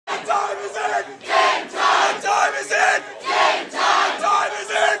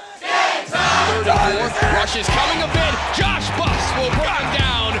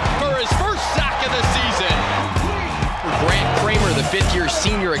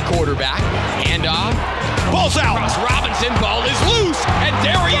favorite quarterback. Handoff. Ball's out. Ross Robinson, ball is loose, and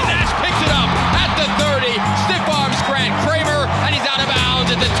Darian Nash picks it up at the 30. Stiff arms Grant Kramer, and he's out of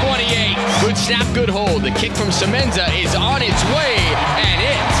bounds at the 28. Good snap, good hold. The kick from Semenza is on its way, and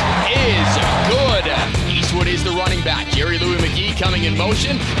it is good. Eastwood is the running back. Jerry Louis McGee coming in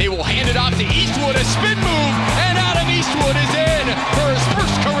motion. They will hand it off to Eastwood, a spin move, and Adam Eastwood is in for his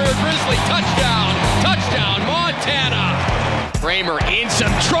first career Grizzly touchdown. Touchdown, Montana. Kramer in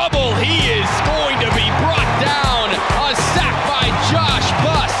some trouble. He is going to be brought down. A sack by Josh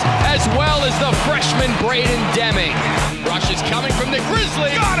Buss, as well as the freshman Braden Deming. Rush is coming from the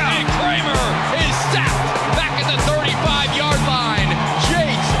Grizzlies, and Kramer is sacked back at the 35-yard line.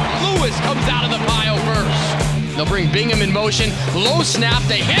 Chase Lewis comes out of the pile first. They'll bring Bingham in motion. Low snap.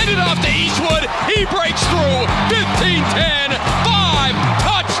 They hand it off to Eastwood. He breaks through. 15-10. 5.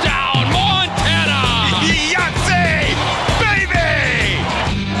 Touchdown, Montana. Yahtzee, baby!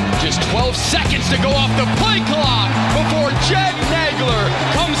 Just 12 seconds to go off the play clock before Jed Nagler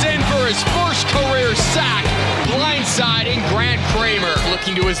comes in for his first career sack. Blindsiding Grant Kramer.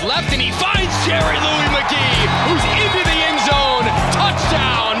 Looking to his left, and he finds Jerry Louis McGee, who's into the end zone.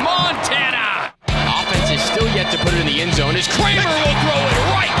 Touchdown, Montana. Offense is still yet to put it in the end zone as Kramer will throw it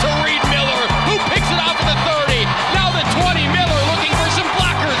right to Reed Miller, who picks it off at the 30. Now the 20. Miller looking for some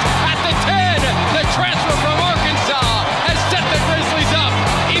blockers at the 10. The transfer from Arkansas has set the Grizzlies up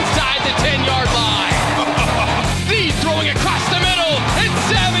inside the 10-yard line. He's throwing across the middle. It's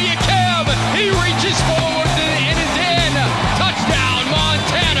Sammy Akem. He reaches forward and is in. Touchdown,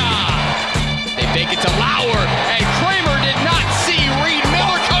 Montana. They fake it to Lauer, and Kramer did not see Reed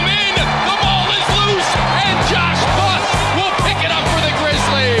Miller come in. The ball is loose, and Josh Buss will pick it up for the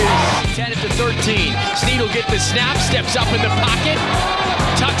Grizzlies. 10 at the 13. Snead will get the snap, steps up in the pocket,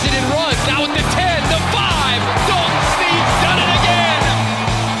 tucks it and runs. Now at the 10, the 5. Dalton Snead's done it again.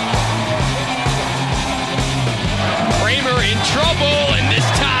 Kramer in trouble, and this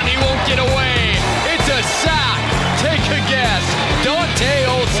time he won't get away. It's a sack. Take a guess. Dante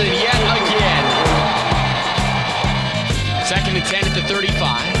Olson yet again. 2nd and 10 at the 35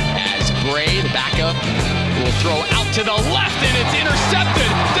 as Gray, the backup, will throw out to the left, and it's intercepted.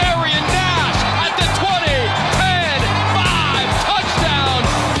 Darian Nash at the 20, 10, 5, touchdown,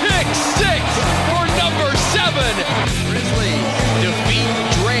 pick 6 for number 7. Grizzlies defeat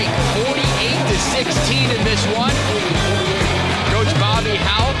Drake 48-16 in this one. Coach Bobby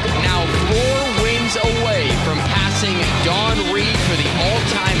Houck now 4 wins away from passing Don Reed for the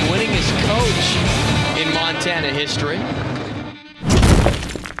all-time winningest coach in Montana history.